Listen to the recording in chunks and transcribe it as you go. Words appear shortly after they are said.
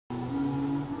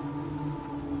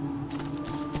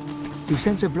You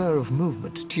sense a blur of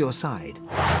movement to your side.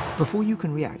 Before you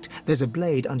can react, there's a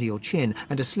blade under your chin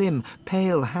and a slim,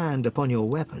 pale hand upon your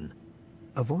weapon.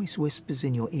 A voice whispers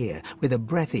in your ear with a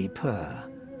breathy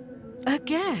purr. A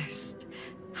guest?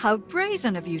 How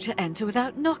brazen of you to enter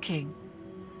without knocking.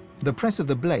 The press of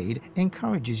the blade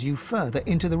encourages you further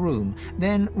into the room,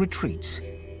 then retreats.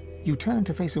 You turn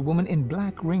to face a woman in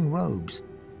black ring robes.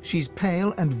 She's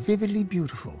pale and vividly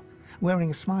beautiful,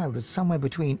 wearing a smile that's somewhere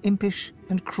between impish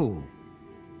and cruel.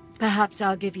 Perhaps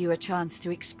I'll give you a chance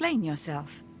to explain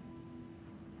yourself.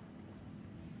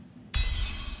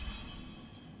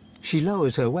 She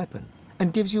lowers her weapon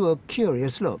and gives you a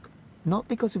curious look. Not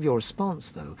because of your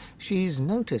response, though. She's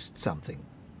noticed something.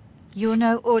 You're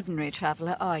no ordinary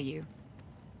traveler, are you?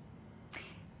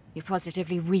 You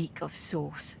positively reek of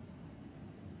sauce.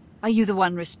 Are you the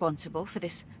one responsible for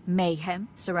this mayhem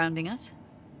surrounding us?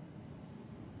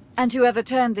 And whoever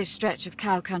turned this stretch of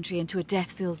cow country into a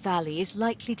death-filled valley is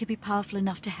likely to be powerful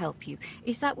enough to help you.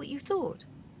 Is that what you thought?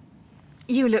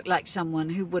 You look like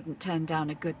someone who wouldn't turn down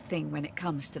a good thing when it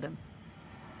comes to them.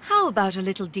 How about a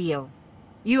little deal?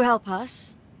 You help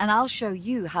us, and I'll show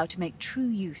you how to make true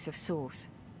use of sauce.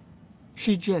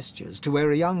 She gestures to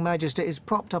where a young magister is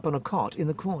propped up on a cot in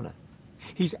the corner.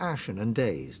 He's ashen and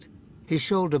dazed, his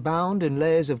shoulder bound in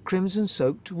layers of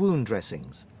crimson-soaked wound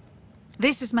dressings.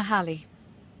 This is Mahalli.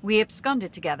 We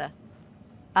absconded together.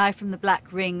 I from the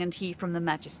Black Ring and he from the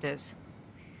Magisters.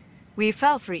 We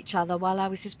fell for each other while I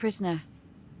was his prisoner.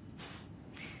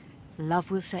 Love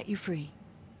will set you free.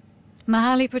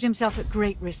 Mahalli put himself at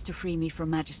great risk to free me from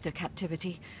Magister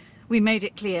captivity. We made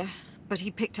it clear, but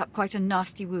he picked up quite a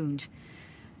nasty wound.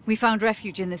 We found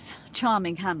refuge in this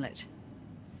charming hamlet.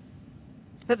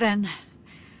 But then,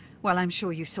 well, I'm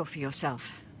sure you saw for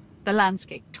yourself. The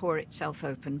landscape tore itself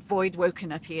open,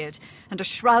 Voidwoken appeared, and a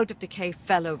shroud of decay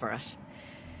fell over us.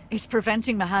 It's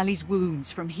preventing Mahalli's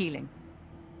wounds from healing.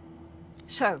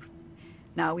 So,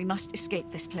 now we must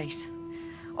escape this place.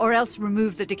 Or else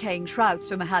remove the decaying shroud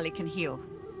so Mahalli can heal.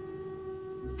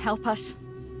 Help us,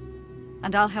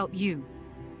 and I'll help you.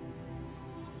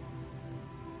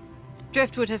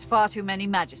 Driftwood has far too many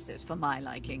Magisters for my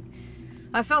liking.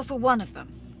 I fell for one of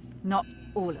them, not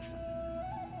all of them.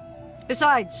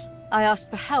 Besides, I asked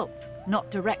for help,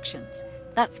 not directions.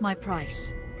 That's my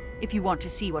price, if you want to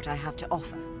see what I have to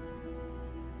offer.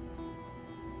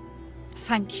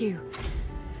 Thank you.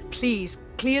 Please,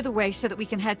 clear the way so that we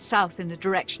can head south in the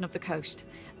direction of the coast.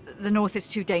 The north is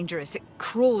too dangerous. It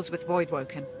crawls with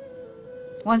Voidwoken.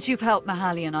 Once you've helped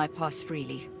Mahalli and I pass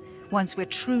freely, once we're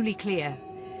truly clear,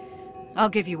 I'll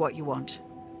give you what you want.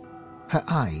 Her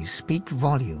eyes speak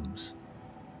volumes.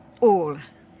 All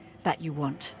that you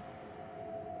want.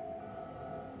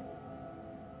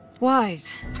 Wise,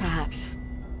 perhaps.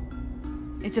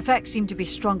 Its effects seem to be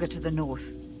stronger to the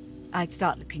north. I'd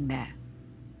start looking there.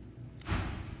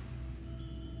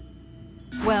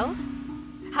 Well,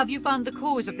 have you found the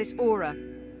cause of this aura?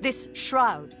 This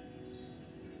shroud?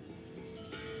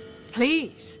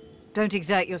 Please, don't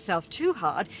exert yourself too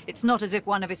hard. It's not as if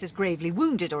one of us is gravely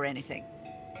wounded or anything.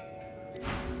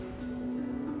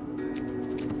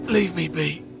 Leave me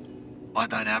be. I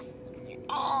don't have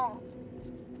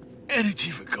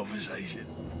energy for conversation.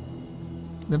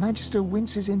 The Magister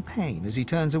winces in pain as he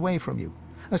turns away from you.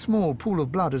 A small pool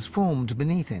of blood has formed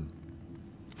beneath him.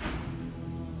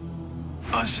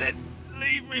 I said,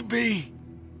 leave me be.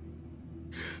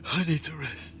 I need to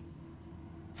rest.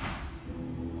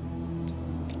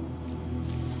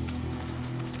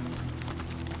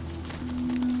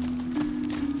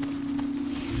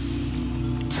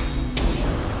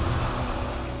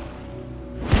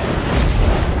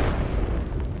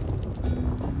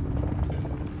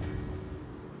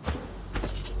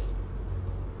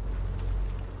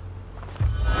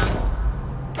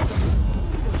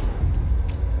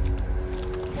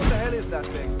 That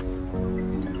thing.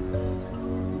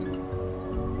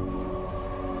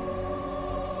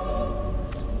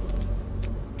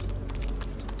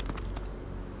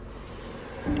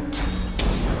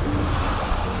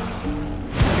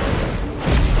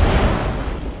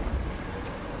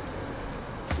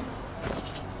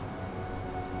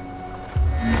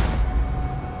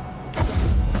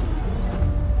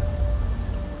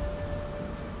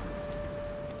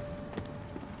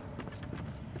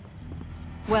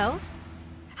 Well?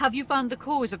 Have you found the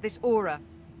cause of this aura?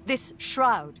 This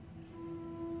shroud?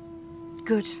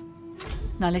 Good.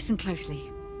 Now listen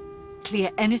closely. Clear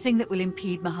anything that will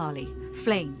impede Mahalli.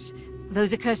 Flames,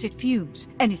 those accursed fumes,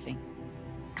 anything.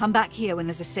 Come back here when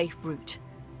there's a safe route,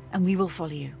 and we will follow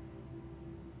you.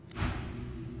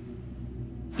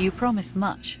 You promised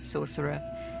much, sorcerer,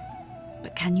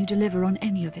 but can you deliver on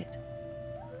any of it?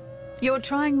 You're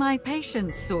trying my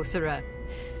patience, sorcerer.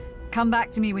 Come back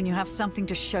to me when you have something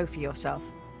to show for yourself.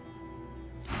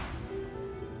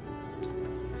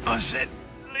 I said,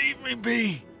 leave me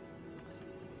be.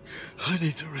 I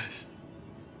need to rest.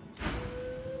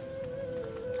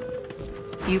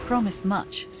 You promised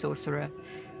much, sorcerer.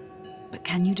 But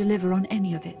can you deliver on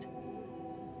any of it?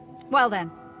 Well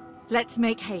then, let's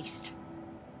make haste.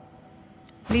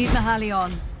 Lead Mahali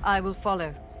on. I will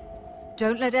follow.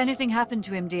 Don't let anything happen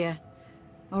to him, dear,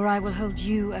 or I will hold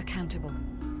you accountable.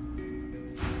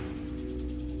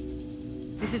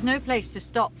 This is no place to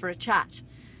stop for a chat.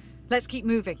 Let's keep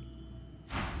moving.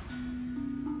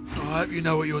 I hope you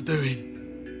know what you're doing.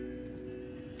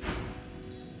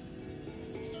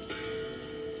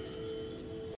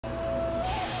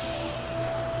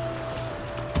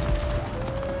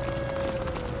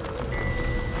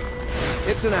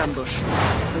 It's an ambush.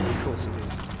 Of course it is.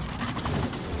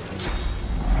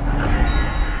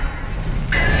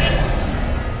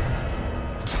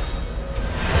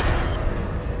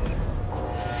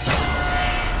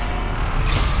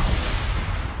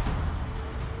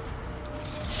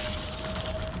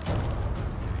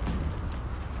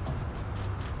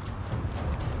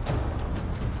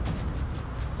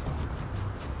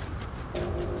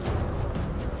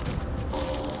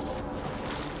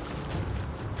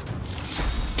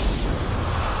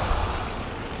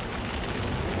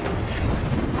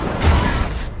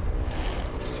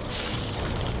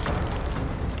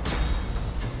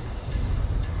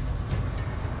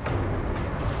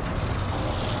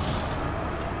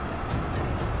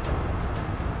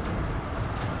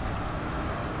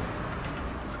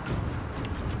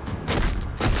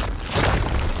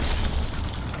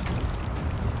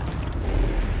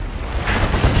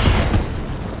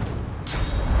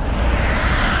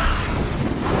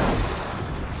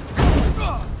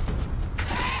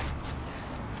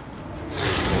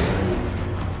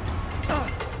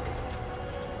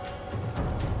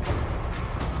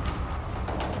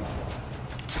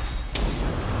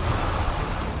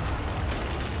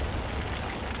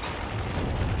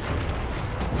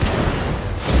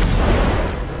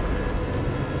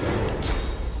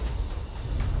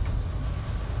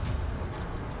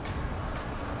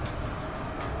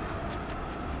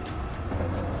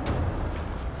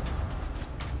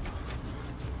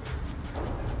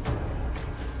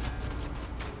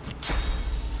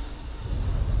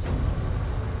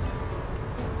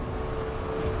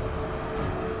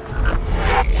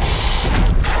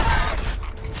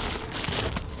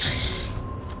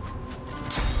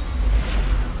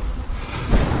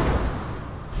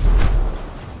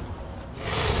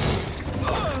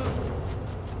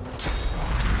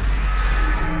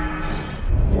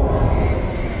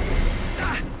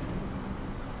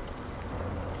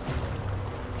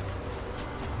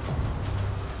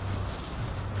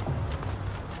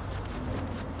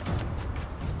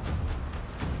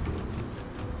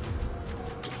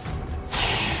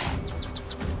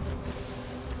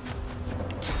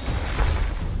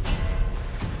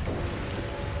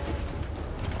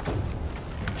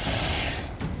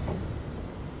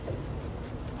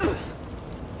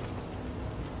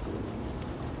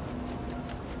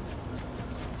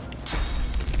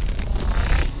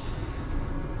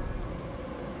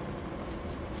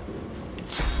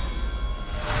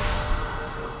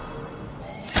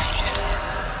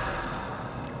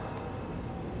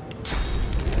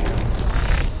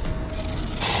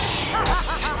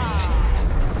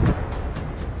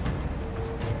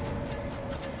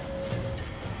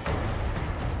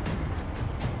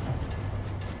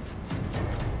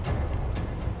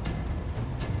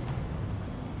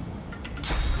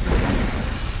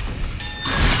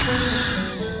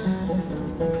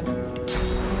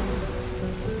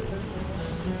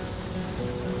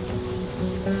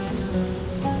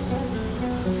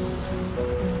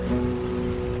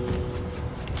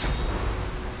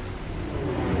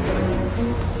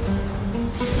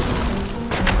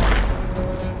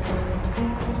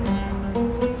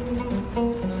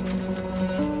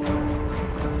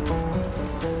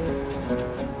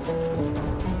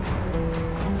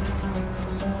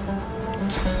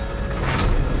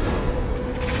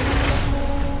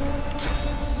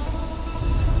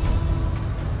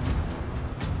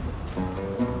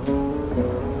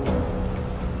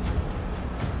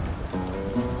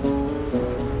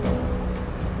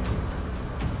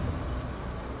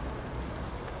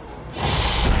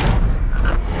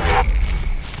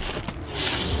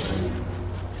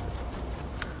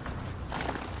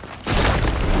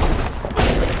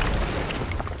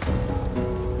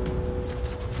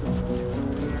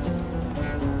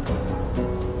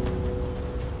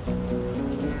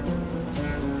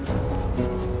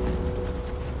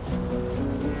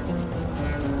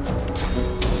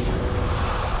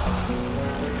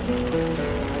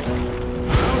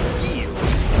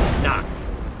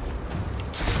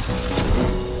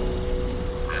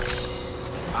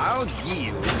 I'll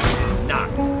yield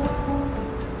none.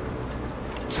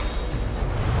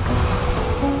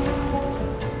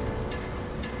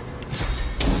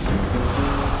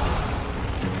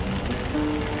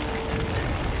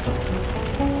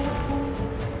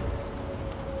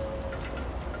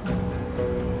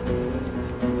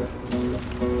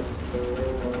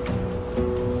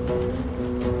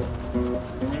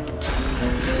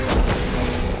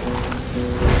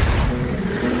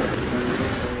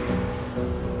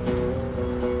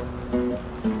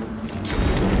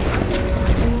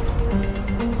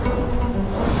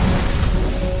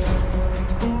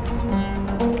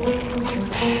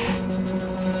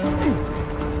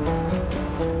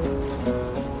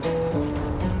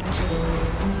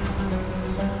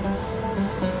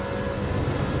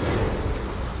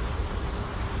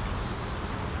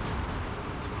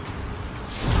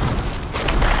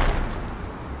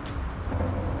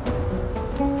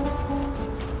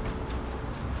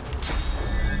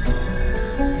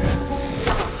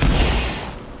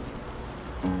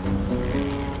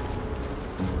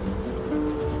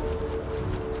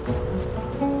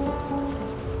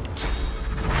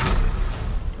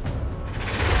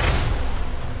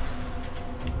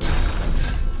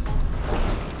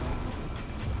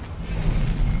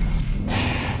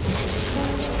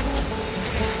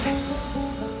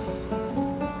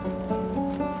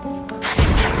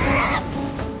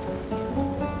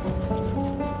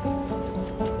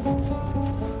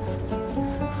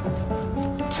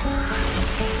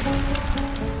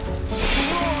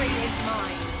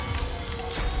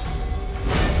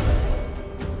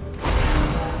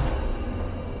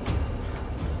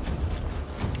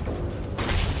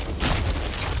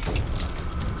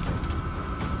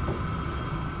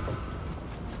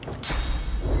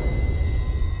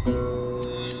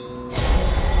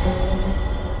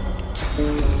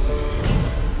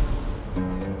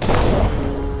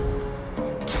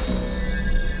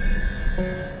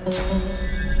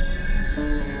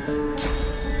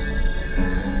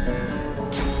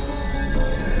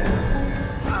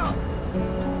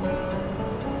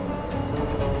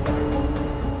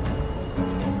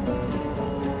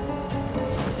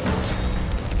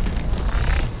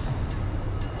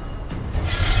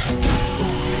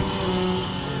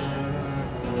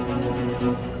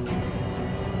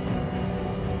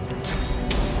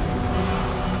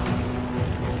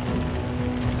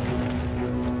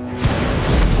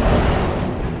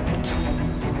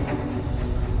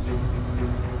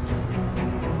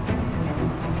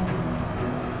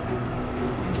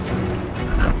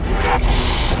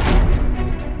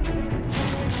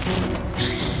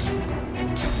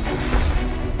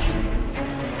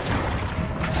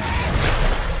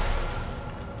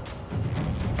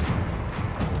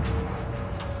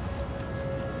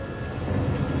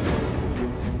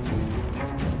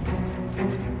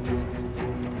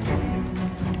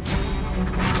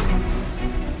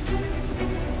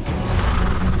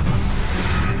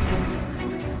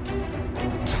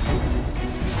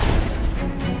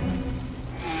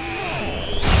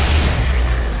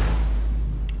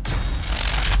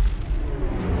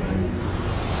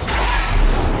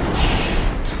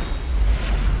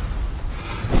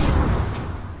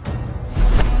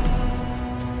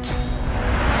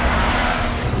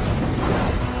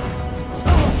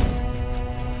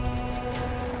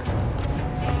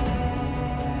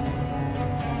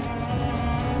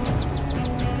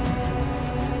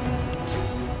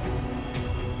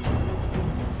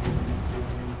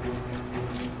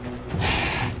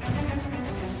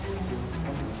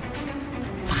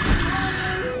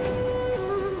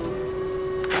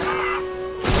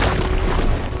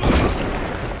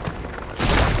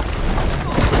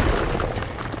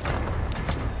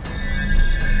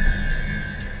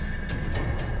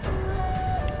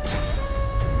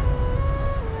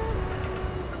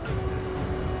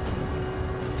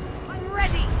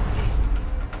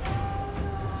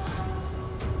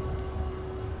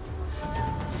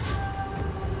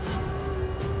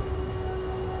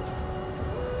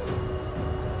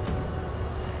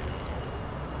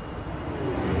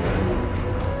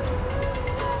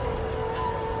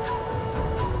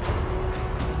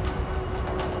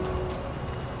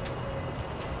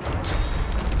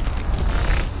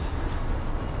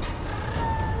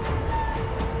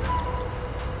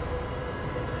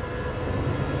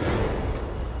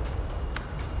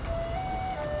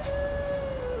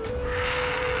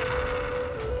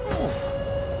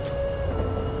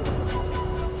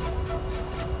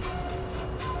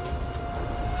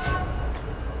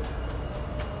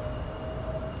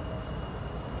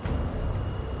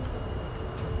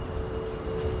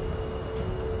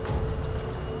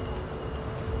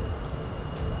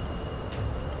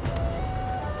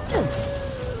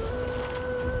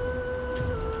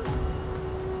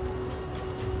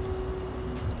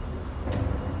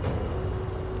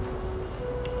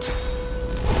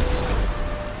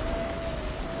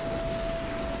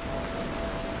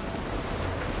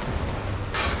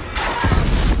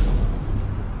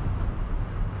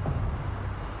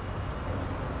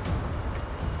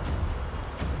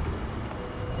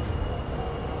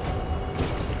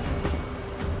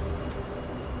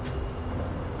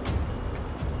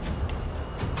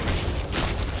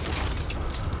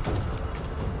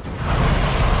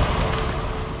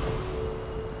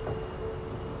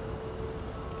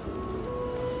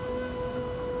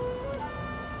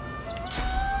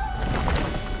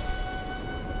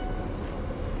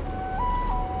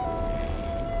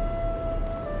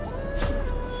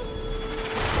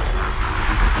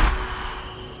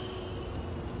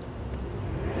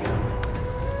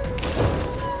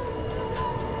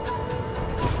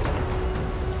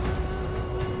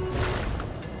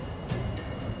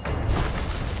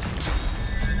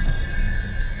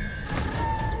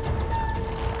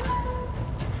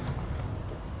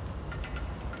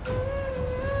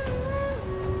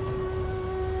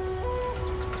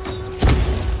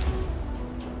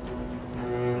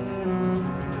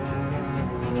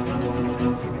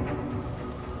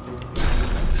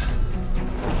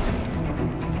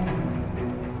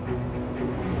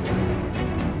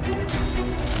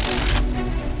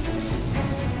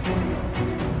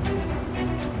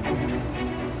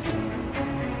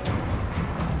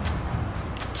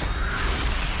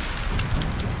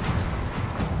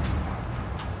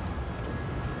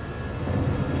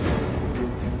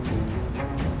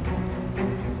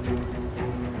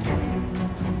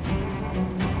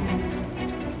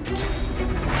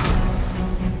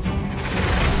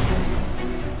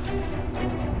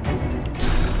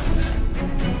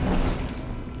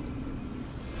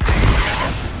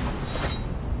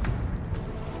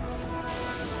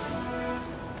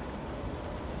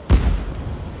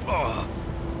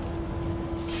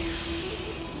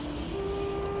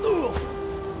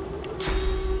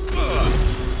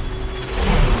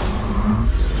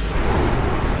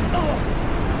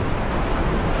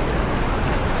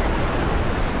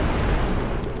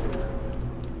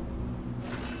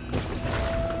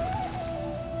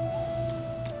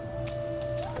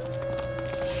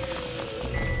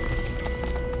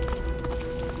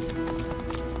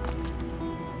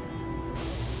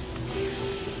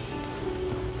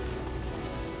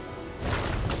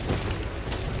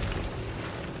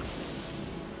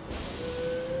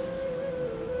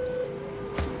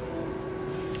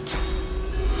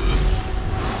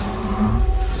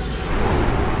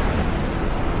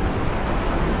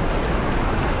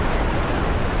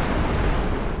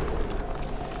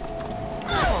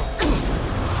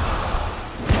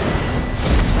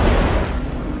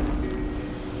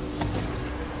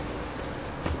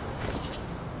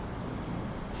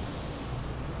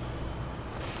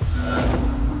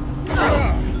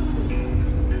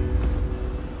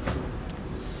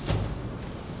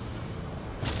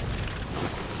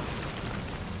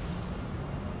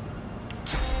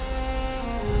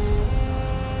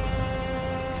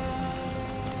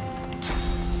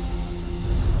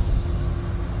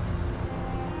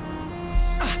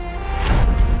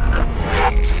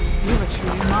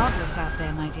 Out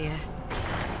there, my dear.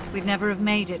 We'd never have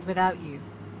made it without you.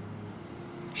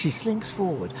 She slinks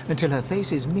forward until her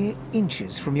face is mere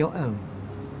inches from your own.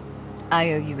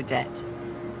 I owe you a debt.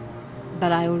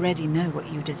 But I already know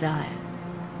what you desire.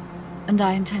 And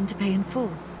I intend to pay in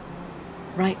full.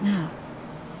 Right now.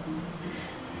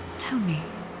 Tell me,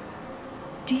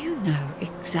 do you know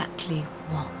exactly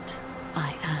what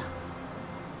I am?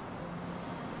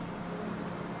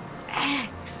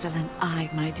 Excellent eye,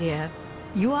 my dear.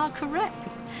 You are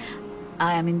correct.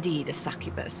 I am indeed a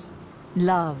succubus.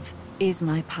 Love is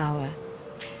my power.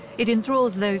 It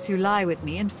enthralls those who lie with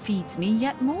me and feeds me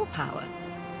yet more power.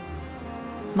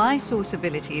 My source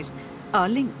abilities are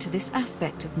linked to this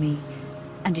aspect of me,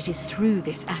 and it is through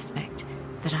this aspect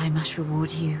that I must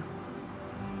reward you.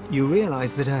 You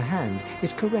realize that her hand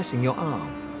is caressing your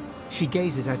arm. She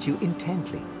gazes at you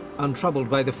intently, untroubled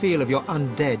by the feel of your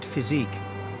undead physique.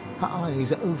 Her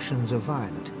eyes are oceans of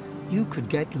violet. You could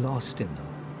get lost in them.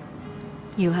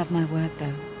 You have my word,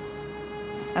 though.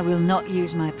 I will not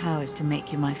use my powers to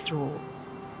make you my thrall.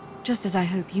 Just as I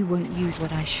hope you won't use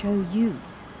what I show you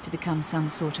to become some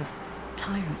sort of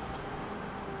tyrant.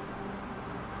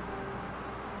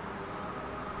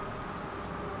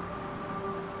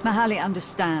 Mahali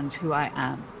understands who I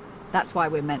am. That's why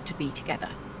we're meant to be together.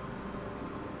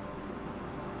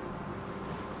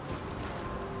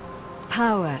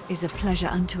 Power is a pleasure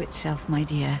unto itself, my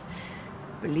dear.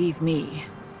 Believe me,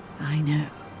 I know.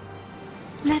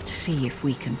 Let's see if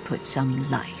we can put some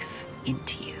life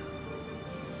into you.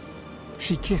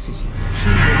 She kisses you,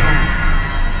 shielded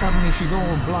on. Suddenly she's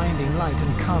all blinding light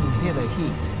and come hither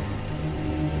heat.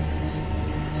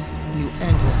 You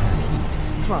enter her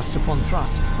heat, thrust upon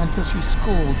thrust, until she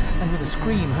scalds, and with a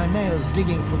scream, her nails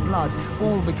digging for blood,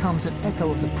 all becomes an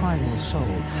echo of the primal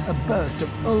soul, a burst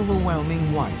of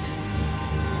overwhelming white.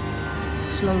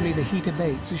 Slowly the heat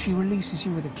abates as she releases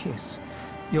you with a kiss.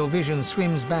 Your vision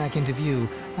swims back into view,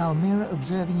 Almira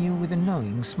observing you with a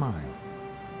knowing smile.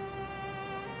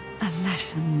 A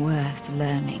lesson worth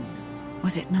learning,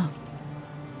 was it not?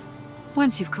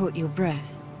 Once you've caught your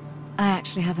breath, I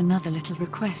actually have another little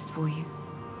request for you.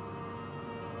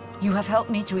 You have helped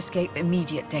me to escape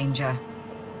immediate danger,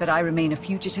 but I remain a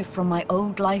fugitive from my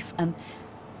old life and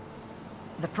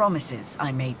the promises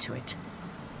I made to it.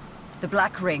 The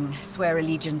Black Ring swear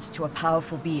allegiance to a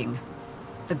powerful being,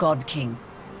 the God King.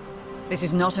 This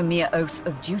is not a mere oath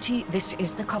of duty, this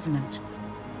is the Covenant.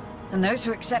 And those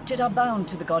who accept it are bound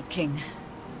to the God King.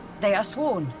 They are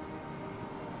sworn.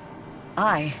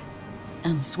 I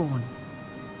am sworn.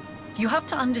 You have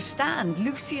to understand,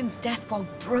 Lucien's death fog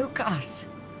broke us.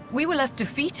 We were left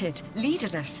defeated,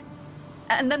 leaderless.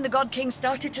 And then the God King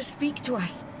started to speak to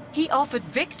us. He offered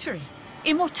victory,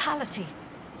 immortality,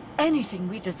 anything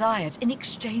we desired in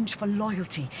exchange for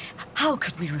loyalty. How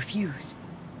could we refuse?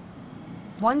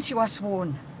 Once you are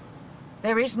sworn,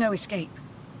 there is no escape.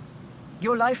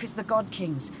 Your life is the God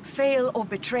King's. Fail or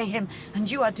betray him, and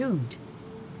you are doomed.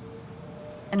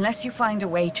 Unless you find a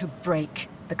way to break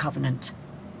the Covenant.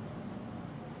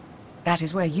 That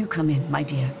is where you come in, my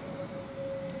dear.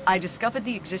 I discovered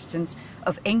the existence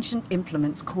of ancient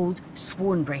implements called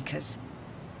Swornbreakers.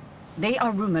 They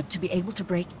are rumored to be able to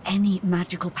break any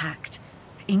magical pact,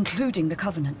 including the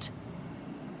Covenant.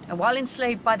 And while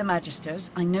enslaved by the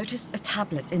Magisters, I noticed a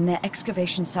tablet in their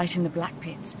excavation site in the Black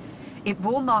Pits. It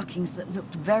bore markings that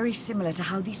looked very similar to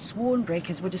how these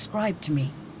Swornbreakers were described to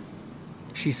me.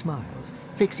 She smiles,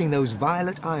 fixing those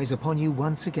violet eyes upon you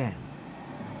once again.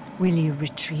 Will you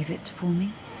retrieve it for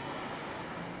me?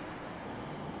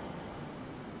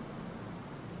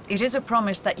 It is a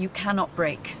promise that you cannot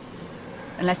break,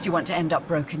 unless you want to end up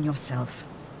broken yourself.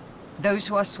 Those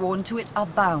who are sworn to it are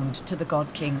bound to the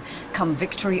God King, come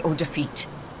victory or defeat.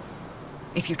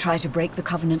 If you try to break the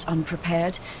Covenant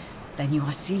unprepared, then you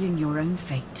are sealing your own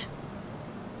fate.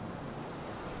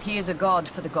 He is a god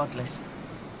for the godless.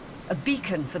 A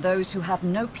beacon for those who have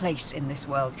no place in this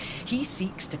world. He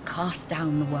seeks to cast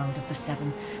down the world of the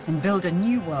Seven and build a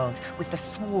new world with the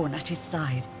Sworn at his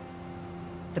side.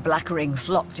 The Black Ring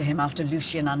flocked to him after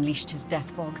Lucien unleashed his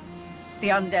death fog. The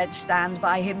undead stand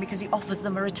by him because he offers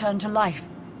them a return to life.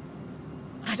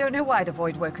 I don't know why the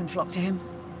Voidwoken flock to him.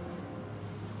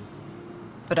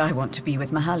 But I want to be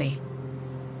with Mahaly.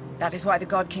 That is why the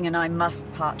God King and I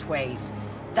must part ways.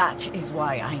 That is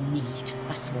why I need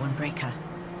a Swornbreaker.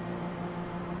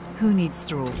 Who needs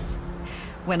thralls,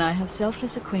 when I have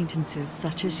selfless acquaintances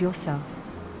such as yourself?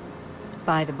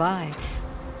 By the by,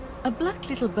 a black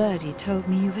little birdie told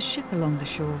me you've a ship along the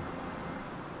shore.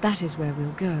 That is where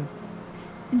we'll go.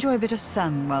 Enjoy a bit of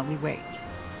sun while we wait.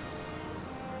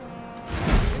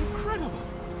 Incredible!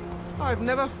 I've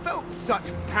never felt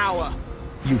such power!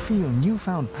 You feel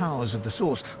newfound powers of the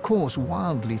Source course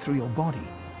wildly through your body.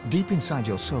 Deep inside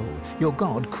your soul, your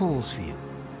god calls for you.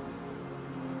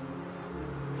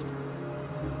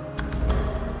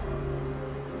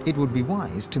 It would be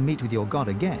wise to meet with your god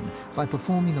again by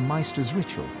performing the Meister's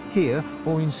ritual, here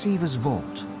or in Siva's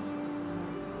vault.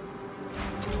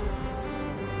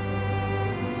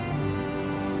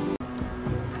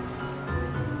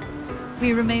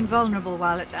 We remain vulnerable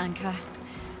while at anchor.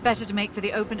 Better to make for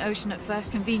the open ocean at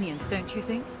first convenience, don't you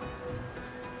think?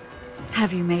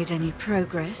 Have you made any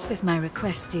progress with my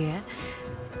request, dear?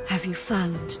 Have you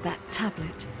found that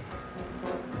tablet?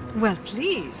 Well,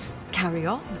 please, carry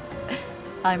on.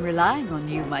 I'm relying on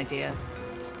you, my dear.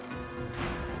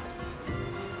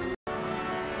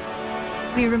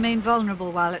 We remain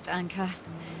vulnerable while at anchor.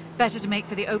 Better to make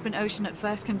for the open ocean at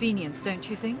first convenience, don't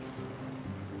you think?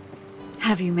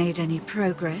 Have you made any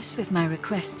progress with my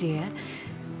request, dear?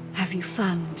 Have you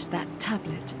found that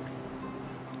tablet?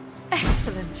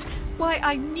 Excellent. Why,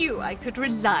 I knew I could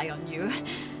rely on you.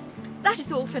 That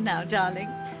is all for now, darling.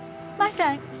 My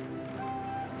thanks.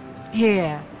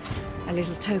 Here. A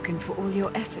little token for all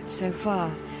your efforts so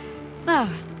far. Now,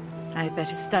 I had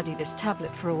better study this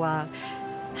tablet for a while.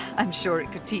 I'm sure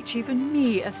it could teach even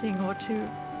me a thing or two.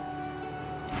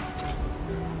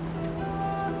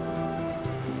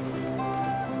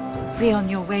 Be on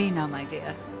your way now, my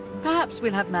dear. Perhaps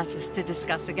we'll have matters to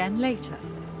discuss again later.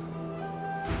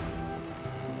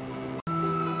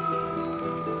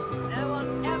 No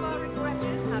one's ever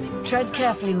regretted having... Tread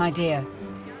carefully, my dear.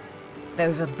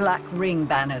 Those are black ring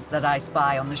banners that I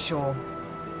spy on the shore.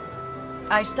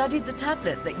 I studied the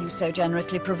tablet that you so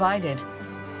generously provided.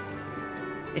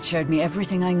 It showed me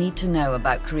everything I need to know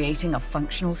about creating a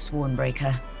functional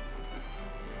Swornbreaker.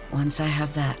 Once I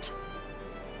have that,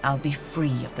 I'll be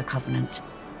free of the Covenant.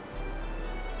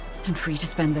 And free to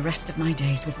spend the rest of my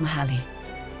days with Mahaly.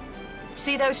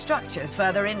 See those structures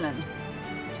further inland?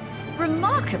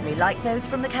 Remarkably like those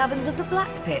from the caverns of the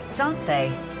Black Pits, aren't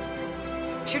they?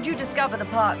 Should you discover the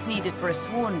parts needed for a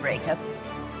Swornbreaker,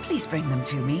 please bring them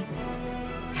to me.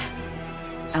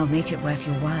 I'll make it worth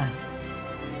your while.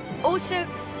 Also,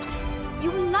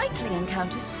 you will likely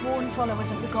encounter sworn followers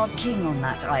of the God King on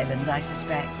that island, I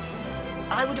suspect.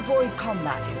 I would avoid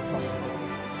combat if possible.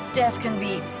 Death can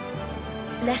be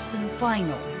less than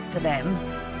final for them,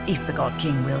 if the God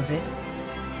King wills it.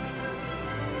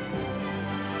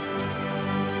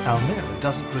 Almira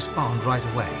doesn't respond right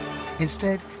away.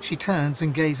 Instead, she turns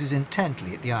and gazes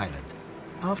intently at the island.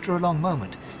 After a long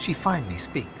moment, she finally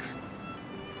speaks.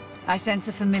 I sense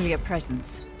a familiar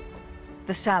presence.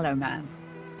 The Sallow Man.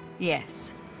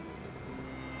 Yes.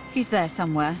 He's there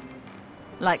somewhere.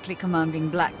 Likely commanding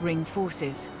Black Ring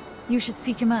forces. You should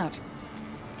seek him out.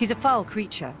 He's a foul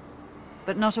creature,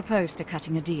 but not opposed to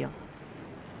cutting a deal.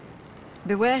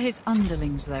 Beware his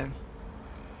underlings, though.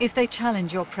 If they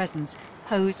challenge your presence,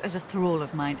 pose as a thrall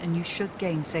of mine, and you should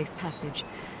gain safe passage.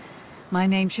 My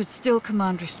name should still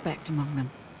command respect among them.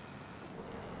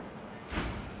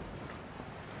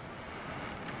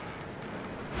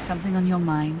 Something on your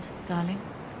mind, darling?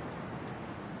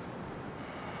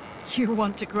 You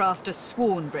want to craft a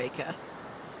Swornbreaker?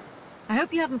 I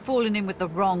hope you haven't fallen in with the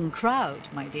wrong crowd,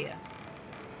 my dear.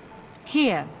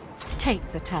 Here,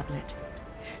 take the tablet.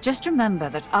 Just remember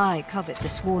that I covet the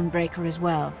Swornbreaker as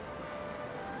well.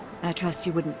 I trust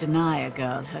you wouldn't deny a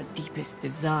girl her deepest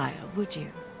desire, would you?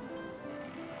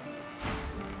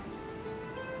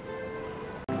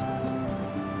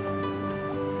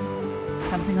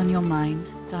 Something on your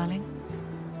mind, darling?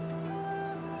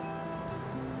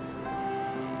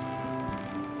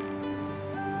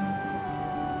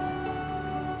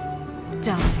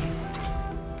 Darling.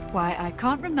 Why, I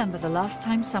can't remember the last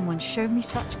time someone showed me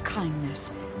such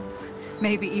kindness.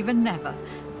 Maybe even never.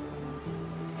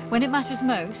 When it matters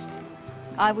most,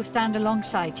 I will stand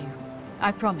alongside you.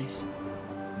 I promise.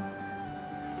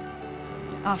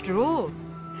 After all,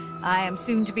 I am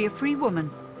soon to be a free woman.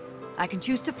 I can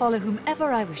choose to follow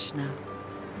whomever I wish now.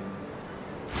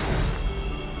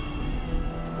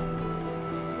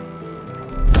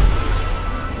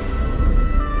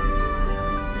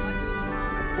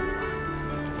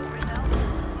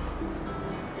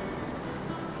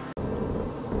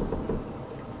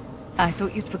 I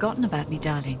thought you'd forgotten about me,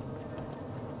 darling.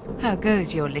 How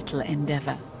goes your little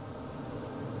endeavor?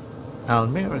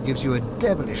 Almira gives you a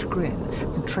devilish grin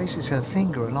and traces her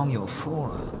finger along your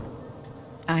forearm.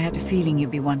 I had a feeling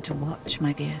you'd be one to watch,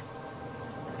 my dear.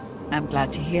 I'm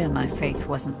glad to hear my faith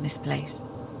wasn't misplaced.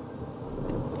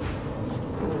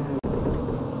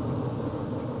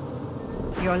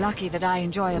 You're lucky that I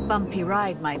enjoy a bumpy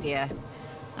ride, my dear.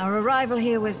 Our arrival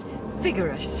here was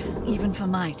vigorous, even for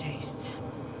my tastes.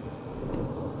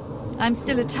 I'm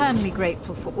still eternally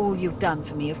grateful for all you've done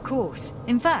for me, of course.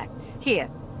 In fact,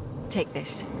 here, take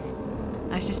this.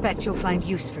 I suspect you'll find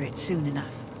use for it soon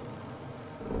enough.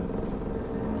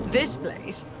 This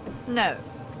place? No.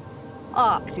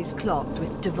 Arx is clogged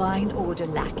with Divine Order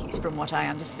lackeys, from what I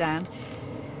understand.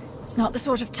 It's not the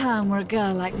sort of town where a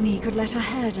girl like me could let her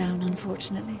hair down,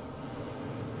 unfortunately.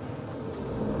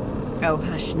 Oh,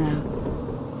 hush now.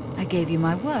 I gave you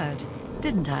my word,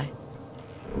 didn't I?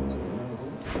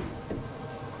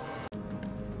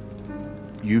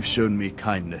 You've shown me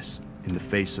kindness in the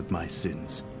face of my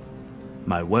sins.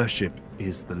 My worship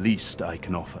is the least I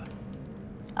can offer.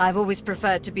 I've always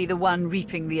preferred to be the one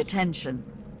reaping the attention,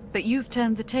 but you've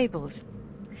turned the tables.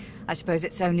 I suppose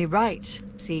it's only right,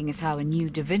 seeing as how a new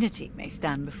divinity may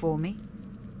stand before me.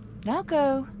 Now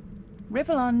go.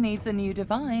 Rivellon needs a new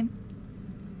divine.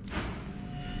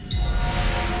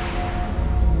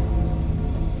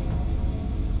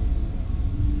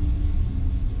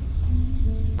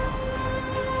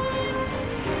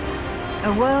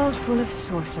 A world full of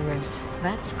sorcerers.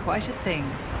 That's quite a thing.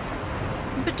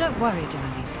 But don't worry,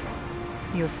 darling.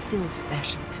 You're still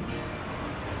special to me.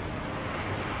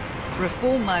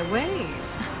 Reform my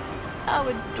ways? How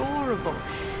adorable.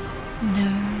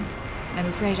 No, I'm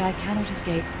afraid I cannot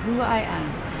escape who I am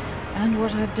and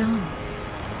what I've done.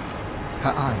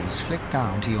 Her eyes flick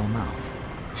down to your mouth.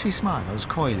 She smiles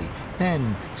coyly,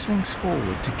 then slinks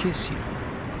forward to kiss you.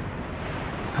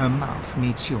 Her mouth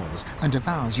meets yours and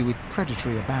devours you with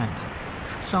predatory abandon.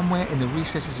 Somewhere in the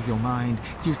recesses of your mind,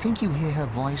 you think you hear her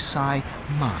voice sigh,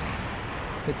 "mine."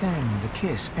 But then the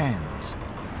kiss ends.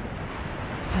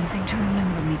 Something to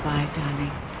remember me by,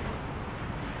 darling.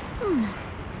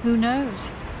 Who knows?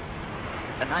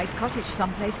 A nice cottage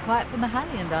someplace quiet for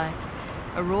Mahaly and I.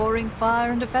 A roaring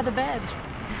fire and a feather bed.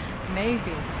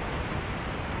 Maybe.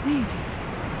 Maybe.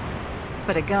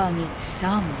 But a girl needs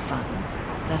some fun,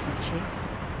 doesn't she?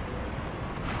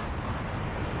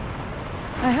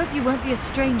 I hope you won't be a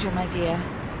stranger, my dear.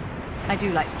 I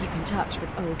do like to keep in touch with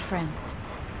old friends.